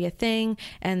to not be a thing.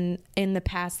 And in the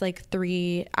past, like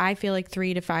 3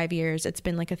 to 5 years, it's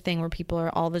been like a thing where people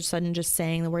are all of a sudden just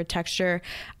saying the word texture.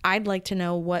 I'd like to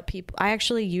know I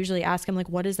actually usually ask them like,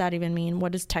 what does that even mean?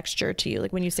 What is texture to you?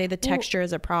 Like when you say the texture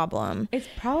is a problem. It's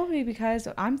probably because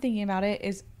I'm thinking about it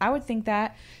is I would think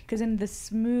that because in the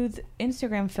smooth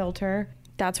Instagram filter,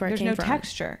 that's where it came from. There's no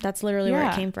texture. That's literally where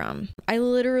it came from. I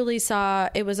literally saw,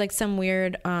 it was like some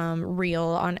weird reel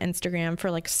on Instagram for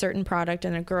like certain product,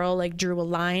 and a girl like drew a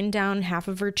line down half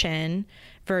of her chin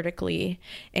vertically,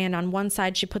 and on one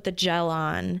side she put the gel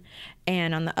on,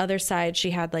 and on the other side she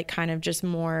had like kind of just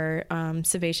more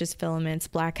sebaceous filaments,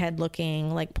 blackhead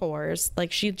looking like pores.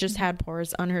 Like she just had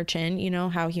pores on her chin, you know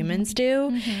how humans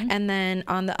do. And then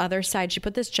on the other side she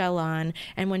put this gel on,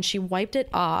 and when she wiped it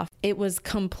off, it was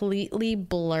completely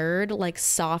blurred, like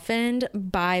softened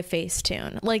by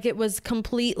Facetune. Like it was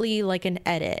completely like an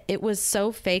edit. It was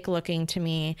so fake looking to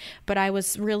me, but I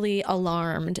was really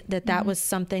alarmed that was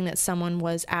something that someone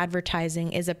was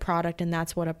advertising is a product, and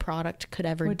that's what a product could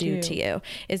ever do to you.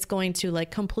 It's going to like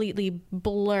completely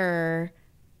blur.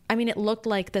 I mean, it looked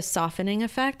like the softening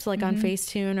effect, like on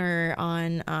Facetune or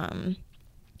on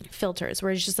filters,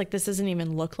 where it's just like, this doesn't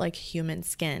even look like human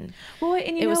skin. Well,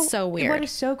 and it was so weird. What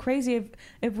is so crazy,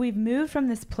 if we've moved from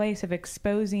this place of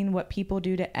exposing what people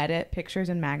do to edit pictures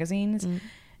in magazines,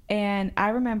 and I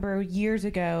remember years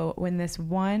ago when this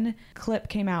one clip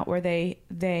came out where they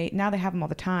now they have them all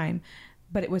the time,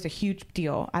 but it was a huge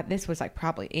deal. This was like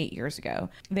probably 8 years ago.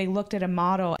 They looked at a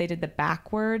model. They did the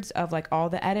backwards of like all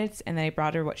the edits, and they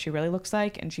brought her what she really looks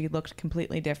like, and she looked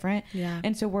completely different. Yeah.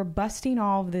 And so we're busting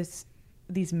all of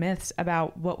these myths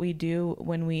about what we do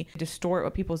when we distort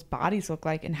what people's bodies look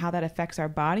like and how that affects our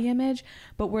body image,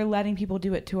 but we're letting people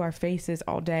do it to our faces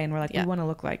all day, and we're like, we want to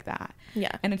look like that.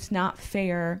 Yeah. And it's not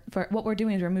fair. For what we're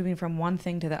doing is we're moving from one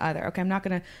thing to the other. Okay, I'm not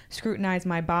going to scrutinize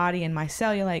my body and my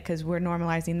cellulite because we're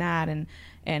normalizing that,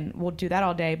 and we'll do that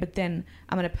all day, but then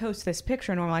I'm going to post this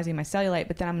picture normalizing my cellulite,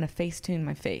 but then I'm going to Facetune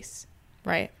my face.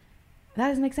 Right. That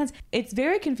doesn't make sense. It's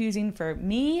very confusing for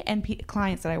me and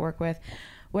clients that I work with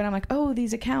when I'm like, oh,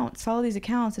 these accounts, follow these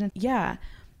accounts. And yeah,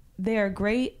 they are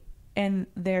great and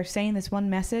they're saying this one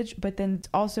message, but then it's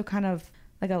also kind of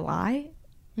like a lie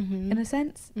in a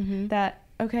sense that,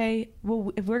 okay,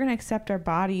 well, if we're going to accept our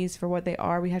bodies for what they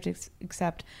are, we have to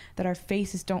accept that our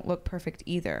faces don't look perfect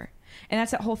either. And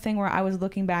that's that whole thing where I was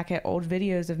looking back at old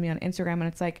videos of me on Instagram, and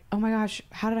it's like, oh my gosh,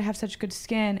 how did I have such good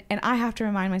skin? And I have to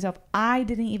remind myself, I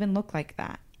didn't even look like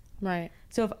that. Right.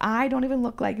 So if I don't even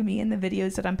look like me in the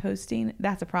videos that I'm posting,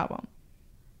 that's a problem.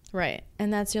 Right.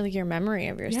 And that's like your memory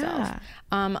of yourself. Yeah.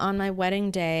 On my wedding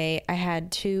day, I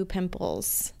had 2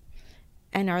 pimples.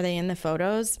 And are they in the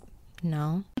photos?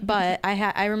 No. But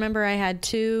I remember I had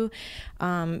 2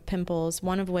 pimples,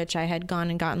 one of which I had gone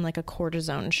and gotten like a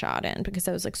cortisone shot in because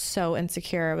I was like so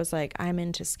insecure. I was like, I'm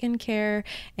into skincare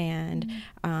and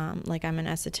like I'm an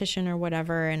esthetician or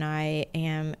whatever, and I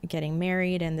am getting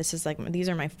married, and this is like, these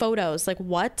are my photos. Like,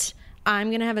 what? I'm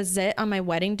going to have a zit on my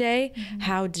wedding day?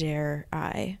 How dare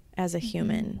I, as a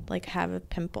human, like have a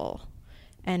pimple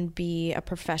and be a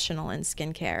professional in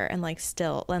skincare and like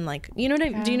still, and like, you know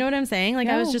what do you know what I'm saying? Like,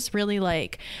 I was just really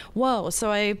like, whoa.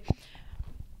 So I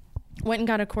went and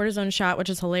got a cortisone shot,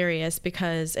 which is hilarious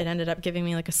because it ended up giving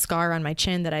me like a scar on my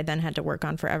chin that I then had to work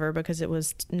on forever because it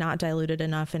was not diluted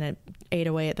enough and it ate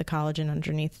away at the collagen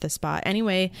underneath the spot.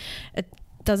 Anyway, it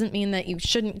doesn't mean that you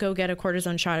shouldn't go get a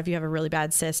cortisone shot if you have a really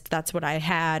bad cyst. That's what I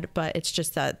had, but it's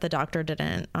just that the doctor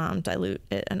didn't dilute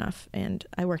it enough, and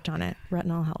I worked on it.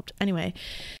 Retinol helped. Anyway,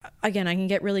 again, I can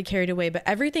get really carried away, but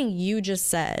everything you just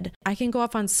said, I can go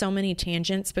off on so many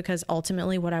tangents because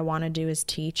ultimately what I want to do is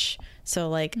teach. So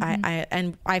like I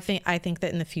think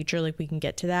that in the future, like we can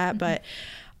get to that, but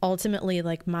ultimately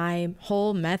like my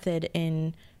whole method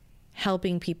in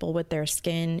helping people with their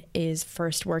skin is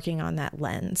first working on that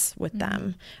lens with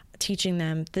them, teaching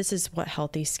them this is what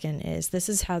healthy skin is. This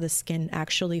is how the skin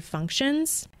actually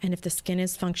functions. And if the skin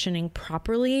is functioning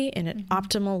properly and at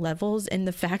optimal levels in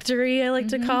the factory, I like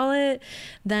to call it,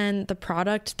 then the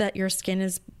product that your skin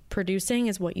is producing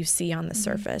is what you see on the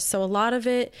surface. So a lot of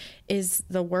it is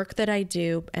the work that I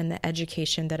do and the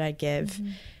education that I give.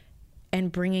 And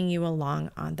bringing you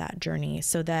along on that journey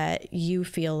so that you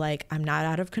feel like I'm not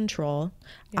out of control.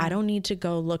 I don't need to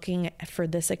go looking for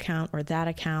this account or that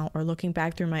account or looking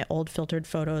back through my old filtered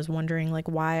photos wondering like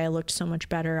why I looked so much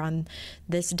better on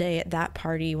this day at that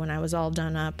party when I was all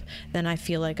done up than I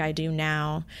feel like I do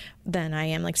now than I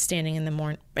am like standing in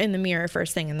the mirror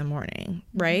first thing in the morning,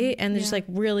 right? And just like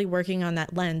really working on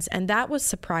that lens. And that was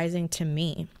surprising to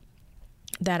me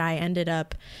that I ended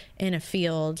up in a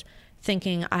field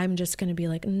thinking I'm just going to be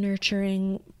like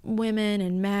nurturing women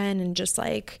and men and just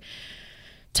like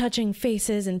touching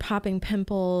faces and popping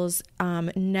pimples.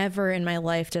 Never in my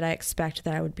life did I expect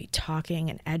that I would be talking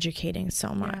and educating so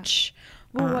much.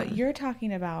 Well, what you're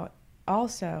talking about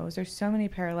also is there's so many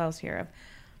parallels here.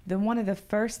 One of the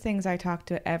first things I talk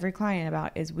to every client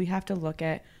about is we have to look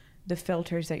at the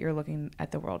filters that you're looking at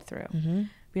the world through.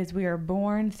 Because we are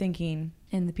born thinking,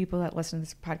 and the people that listen to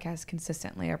this podcast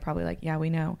consistently are probably like, yeah, we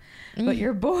know. But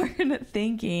you're born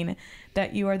thinking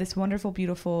that you are this wonderful,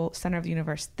 beautiful center of the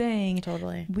universe thing.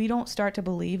 Totally. We don't start to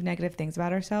believe negative things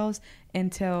about ourselves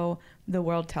until the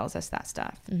world tells us that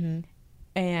stuff.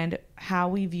 And how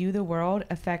we view the world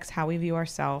affects how we view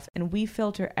ourselves. And we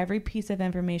filter every piece of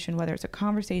information, whether it's a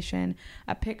conversation,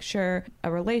 a picture,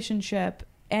 a relationship,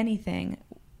 anything,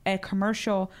 a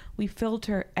commercial. We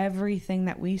filter everything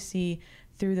that we see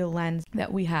through the lens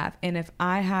that we have. And if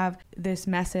I have this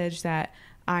message that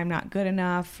I'm not good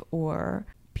enough or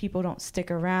people don't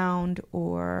stick around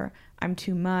or I'm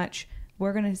too much,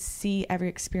 we're going to see every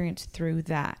experience through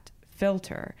that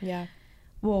filter. Yeah.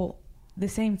 Well, the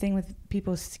same thing with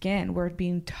people's skin. We're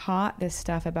being taught this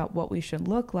stuff about what we should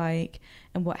look like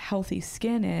and what healthy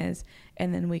skin is.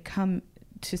 And then we come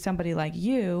to somebody like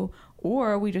you,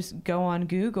 or we just go on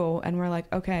Google and we're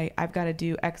like, okay, I've got to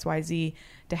do XYZ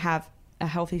to have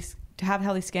healthy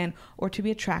skin, or to be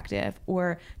attractive,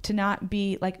 or to not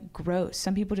be like gross.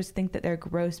 Some people just think that they're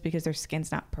gross because their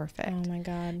skin's not perfect. Oh my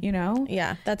God. You know?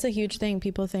 Yeah, that's a huge thing.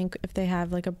 People think if they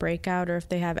have like a breakout or if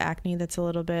they have acne that's a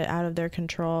little bit out of their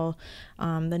control,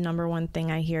 the number one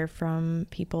thing I hear from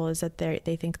people is that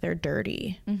they think they're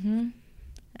dirty.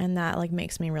 And that like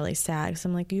makes me really sad, because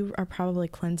I'm like, you are probably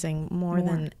cleansing more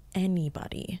than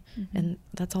anybody. And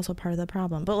that's also part of the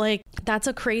problem. But like, that's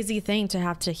a crazy thing to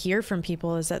have to hear from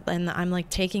people, is that, and I'm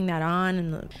like taking that on,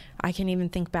 and I can even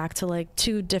think back to like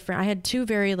I had two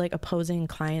very like opposing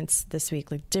clients this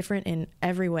week, like different in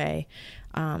every way.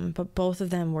 But both of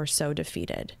them were so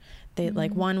defeated. They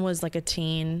like, one was like a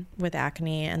teen with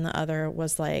acne, and the other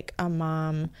was like a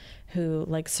mom who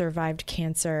like survived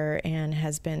cancer and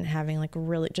has been having like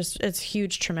really it's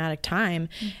huge traumatic time,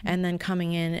 and then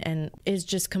coming in and is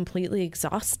just completely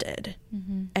exhausted.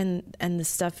 And the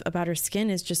stuff about her skin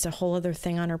is just a whole other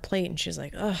thing on her plate. And she's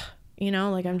like, ugh, you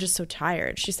know, like, I'm just so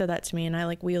tired. She said that to me,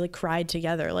 and we like cried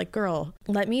together. Like, girl,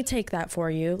 let me take that for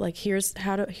you. Like, here's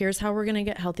how we're going to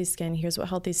get healthy skin. Here's what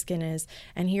healthy skin is.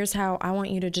 And here's how I want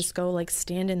you to just go like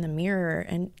stand in the mirror,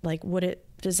 and like, would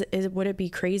it be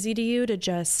crazy to you to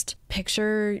just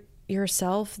picture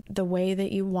yourself the way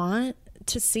that you want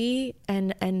to see,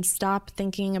 and stop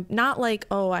thinking of, not like,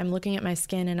 oh, I'm looking at my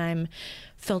skin and I'm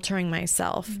filtering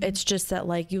myself. It's just that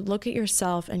like, you look at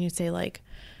yourself and you say like,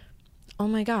 oh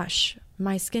my gosh,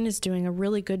 my skin is doing a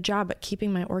really good job at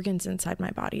keeping my organs inside my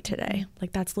body today.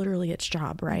 Like, that's literally its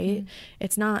job, right?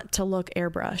 It's not to look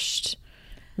airbrushed.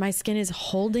 My skin is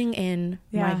holding in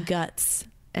my guts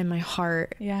and my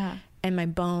heart and my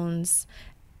bones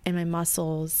and my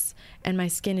muscles, and my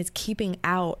skin is keeping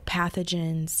out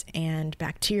pathogens and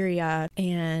bacteria,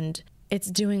 and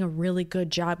it's doing a really good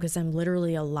job because I'm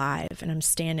literally alive and I'm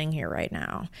standing here right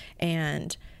now.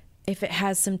 And if it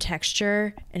has some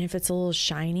texture and if it's a little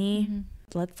shiny,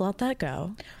 let's let that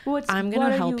go. Well, I'm going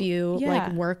to help you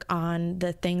like work on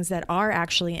the things that are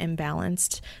actually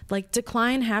imbalanced. Like,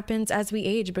 decline happens as we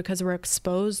age because we're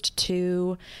exposed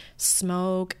to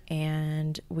smoke,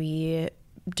 and we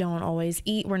don't always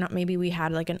eat. Maybe we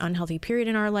had like an unhealthy period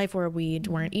in our life where we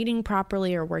weren't eating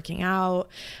properly or working out.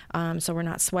 So we're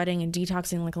not sweating and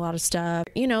detoxing like a lot of stuff.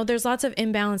 You know, there's lots of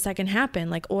imbalance that can happen.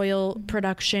 Like, oil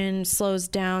production slows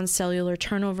down, cellular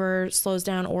turnover slows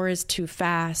down or is too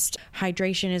fast.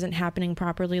 Hydration isn't happening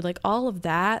properly. Like, all of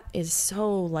that is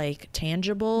so like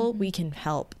tangible. We can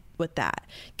help with that.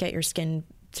 Get your skin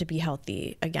to be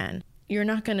healthy again. You're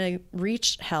not going to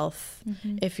reach health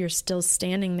if you're still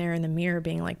standing there in the mirror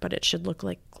being like, but it should look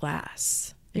like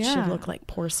glass. It should look like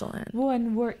porcelain. Well,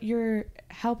 and you're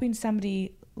helping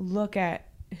somebody look at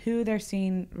who they're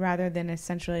seeing rather than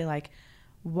essentially like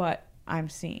what I'm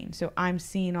seeing. So I'm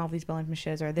seeing all these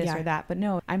blemishes or this or that, but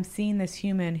no, I'm seeing this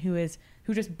human who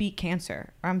just beat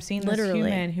cancer, or I'm seeing this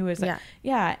human who is like,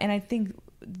 and I think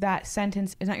that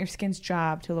sentence is not your skin's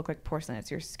job to look like porcelain. It's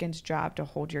your skin's job to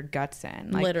hold your guts in.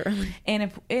 Like, literally.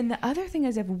 And the other thing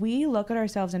is, if we look at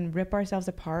ourselves and rip ourselves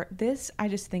apart, this I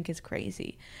just think is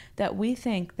crazy. That we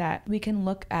think that we can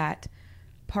look at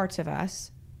parts of us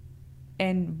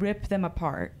and rip them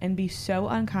apart and be so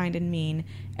unkind and mean,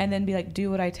 and then be like,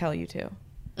 do what I tell you to.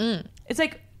 It's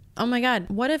like, oh my God,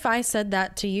 what if I said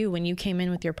that to you when you came in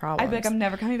with your problems? I'd be like, I'm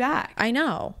never coming back. I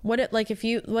know. What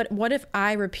if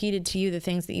I repeated to you the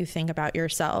things that you think about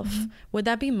yourself? Would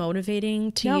that be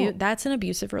motivating to you? That's an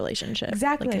abusive relationship.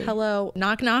 Exactly. Like, hello,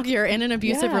 knock, knock, you're in an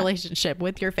abusive relationship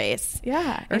with your face.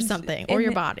 Or something. Or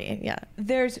your body.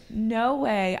 There's no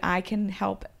way I can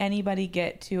help anybody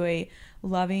get to a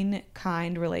loving,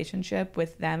 kind relationship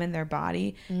with them and their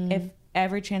body if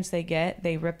every chance they get,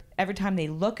 every time they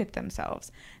look at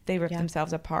themselves, they rip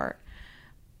themselves apart.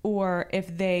 Or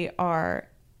if they are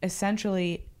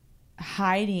essentially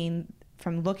hiding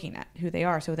from looking at who they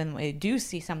are. So then when they do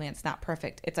see something that's not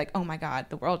perfect, it's like, oh my God,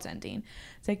 the world's ending.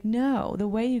 It's like, no, the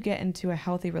way you get into a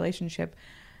healthy relationship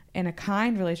and a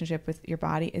kind relationship with your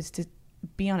body is to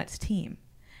be on its team.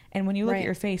 And when you look at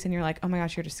your face and you're like, oh my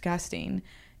gosh, you're disgusting,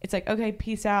 it's like, okay,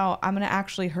 peace out. I'm going to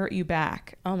actually hurt you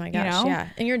back. Oh my gosh. You know? Yeah.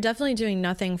 And you're definitely doing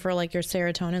nothing for like your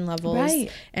serotonin levels.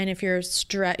 Right. And if you're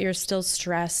still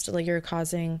stressed, like, you're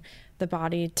causing the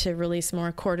body to release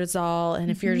more cortisol.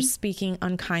 And if you're speaking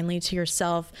unkindly to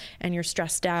yourself and you're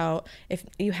stressed out, if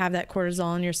you have that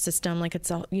cortisol in your system, like,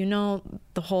 it's all, you know,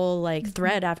 the whole like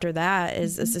thread after that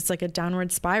is it's like a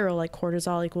downward spiral. Like,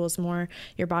 cortisol equals more,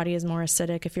 your body is more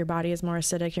acidic. If your body is more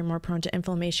acidic, you're more prone to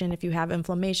inflammation. If you have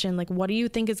inflammation, like, what do you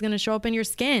think is going to show up in your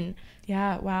skin?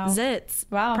 Yeah. Wow. Zits.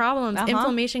 Wow. Problems.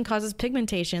 Inflammation causes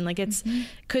pigmentation. Like, it's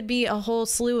could be a whole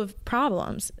slew of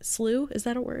problems. Slew? Is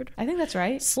that a word? I think that's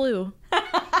right. Slew.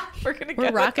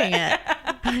 We're rocking it.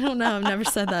 I don't know. I've never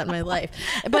said that in my life,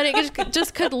 but it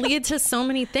just could lead to so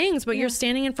many things. But you're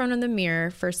standing in front of the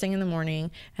mirror first thing in the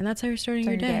morning, and that's how you're starting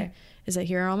your day. Is that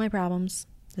here are all my problems.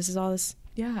 This is all this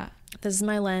Yeah. This is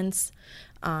my lens.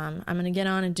 I'm going to get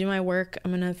on and do my work.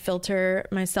 I'm going to filter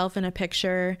myself in a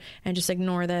picture and just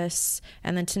ignore this.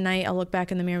 And then tonight I'll look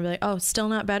back in the mirror and be like, oh, still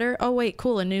not better? Oh, wait,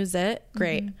 cool. A new zit.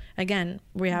 Great. Again,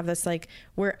 we have this like,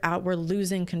 we're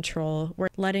losing control. We're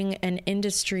letting an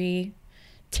industry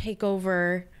take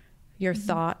over your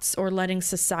thoughts, or letting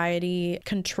society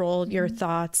control your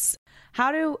thoughts.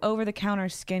 How do over-the-counter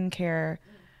skincare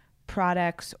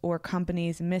products or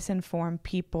companies misinform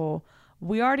people?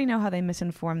 We already know how they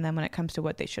misinform them when it comes to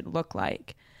what they should look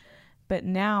like. But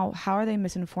now, how are they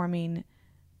misinforming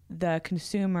the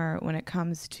consumer when it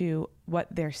comes to what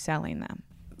they're selling them?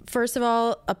 First of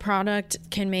all, a product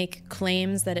can make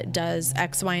claims that it does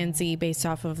X, Y, and Z based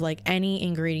off of like any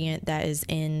ingredient that is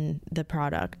in the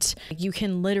product. You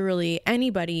can literally,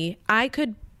 I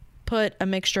could put a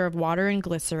mixture of water and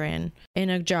glycerin in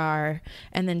a jar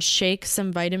and then shake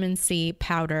some vitamin C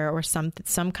powder or some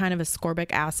kind of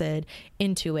ascorbic acid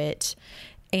into it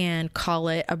and call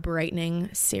it a brightening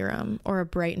serum or a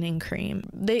brightening cream.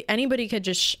 Anybody could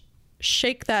just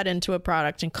shake that into a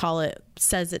product and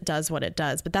says it does what it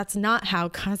does, but that's not how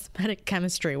cosmetic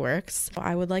chemistry works.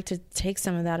 I would like to take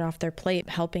some of that off their plate,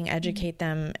 helping educate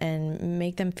them and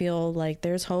make them feel like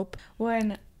there's hope.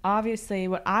 When obviously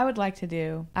what I would like to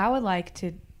do, I would like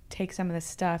to take some of this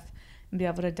stuff and be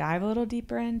able to dive a little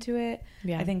deeper into it.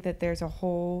 Yeah. I think that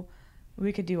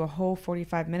we could do a whole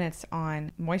 45 minutes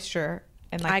on moisture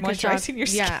and like moisturizing your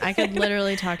skin. Yeah, I could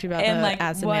literally talk to you about the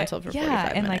acid mantle for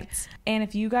 45 minutes. And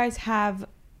if you guys have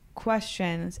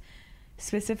questions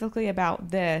specifically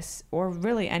about this or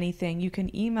really anything, you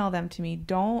can email them to me.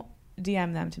 Don't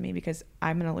DM them to me because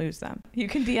I'm going to lose them. You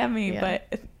can DM me,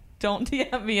 but don't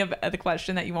DM me the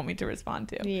question that you want me to respond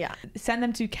to. Yeah. Send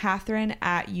them to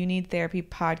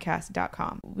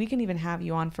Catherine@youneedtherapypodcast.com. We can even have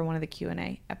you on for one of the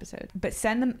Q&A episodes. But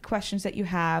send them questions that you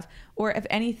have, or if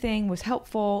anything was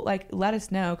helpful, like let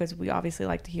us know because we obviously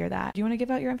like to hear that. Do you want to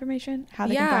give out your information? How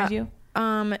they can find you?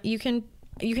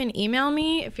 You can email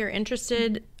me if you're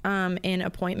interested in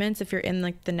appointments. If you're in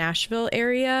like the Nashville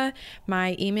area,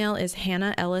 my email is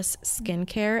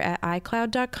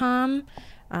hannahellissskincare@icloud.com.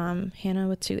 Hannah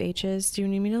with 2 H's. Do you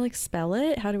need me to like spell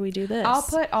it? How do we do this? I'll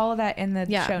put all of that in the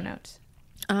show notes.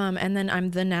 And then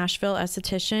I'm the Nashville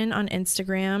Esthetician on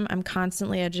Instagram. I'm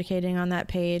constantly educating on that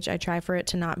page. I try for it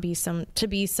to not be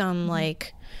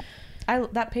like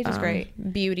that page is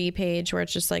great beauty page where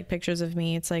it's just like pictures of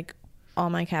me. It's like all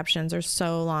my captions are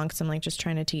so long because I'm like just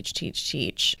trying to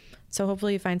teach. So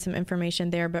hopefully you find some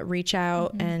information there, but reach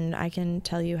out and I can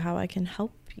tell you how I can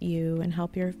help you and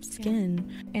help your skin.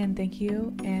 Yeah. And thank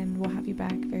you, and we'll have you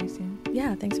back very soon.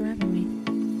 Yeah, thanks for having me.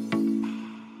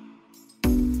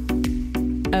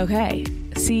 Okay,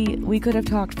 see, we could have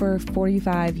talked for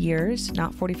 45 years,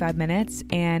 not 45 minutes,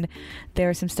 and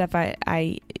there's some stuff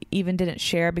I even didn't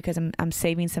share because I'm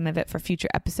saving some of it for future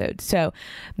episodes. So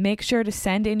make sure to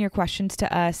send in your questions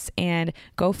to us and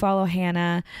go follow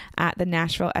Hannah at the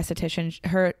Nashville Esthetician.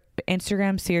 Her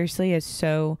Instagram seriously is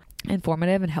so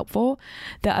informative and helpful.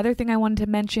 The other thing I wanted to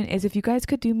mention is if you guys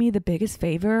could do me the biggest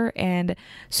favor and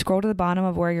scroll to the bottom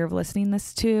of where you're listening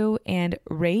this to and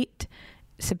rate,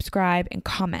 subscribe, and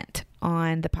comment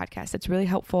on the podcast. It's really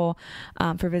helpful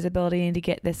for visibility and to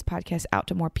get this podcast out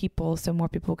to more people so more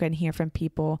people can hear from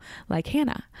people like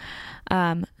Hannah.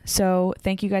 So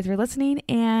thank you guys for listening,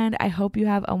 and I hope you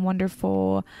have a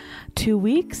wonderful 2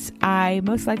 weeks. I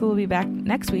most likely will be back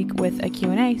next week with a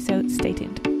Q&A, so stay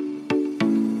tuned.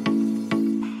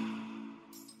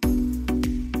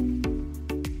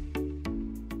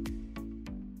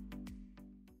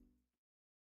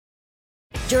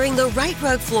 During the Right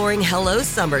Rug Flooring Hello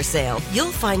Summer Sale,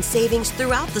 you'll find savings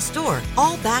throughout the store,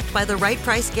 all backed by the right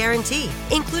price guarantee,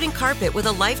 including carpet with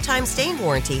a lifetime stain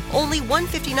warranty, only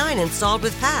 $159 installed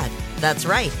with pad. That's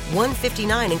right,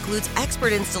 $159 includes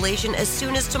expert installation as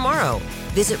soon as tomorrow.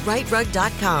 Visit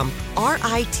rightrug.com,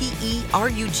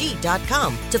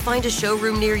 RITERUG.com to find a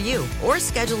showroom near you or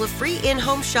schedule a free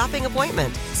in-home shopping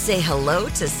appointment. Say hello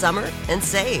to summer and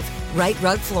save. Right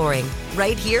Rug Flooring,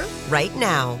 right here, right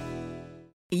now.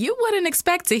 You wouldn't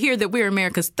expect to hear that we're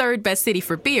America's third best city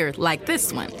for beer like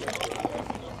this one.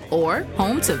 Or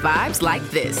home to vibes like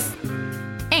this.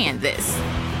 And this.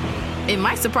 It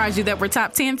might surprise you that we're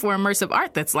top 10 for immersive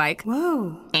art that's like,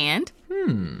 whoa. And,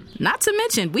 not to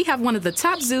mention, we have one of the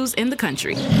top zoos in the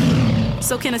country.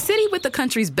 So can a city with the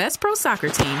country's best pro soccer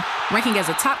team, ranking as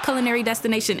a top culinary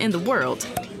destination in the world,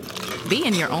 be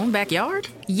in your own backyard?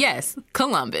 Yes,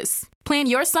 Columbus. Plan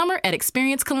your summer at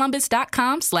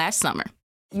experiencecolumbus.com/summer.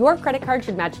 Your credit card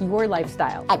should match your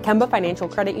lifestyle. At Kemba Financial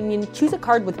Credit Union, choose a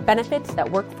card with benefits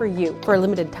that work for you. For a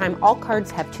limited time, all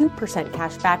cards have 2%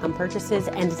 cash back on purchases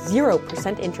and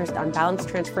 0% interest on balance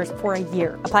transfers for a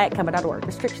year. Apply at Kemba.org.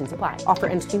 Restrictions apply. Offer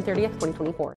ends June 30th, 2024.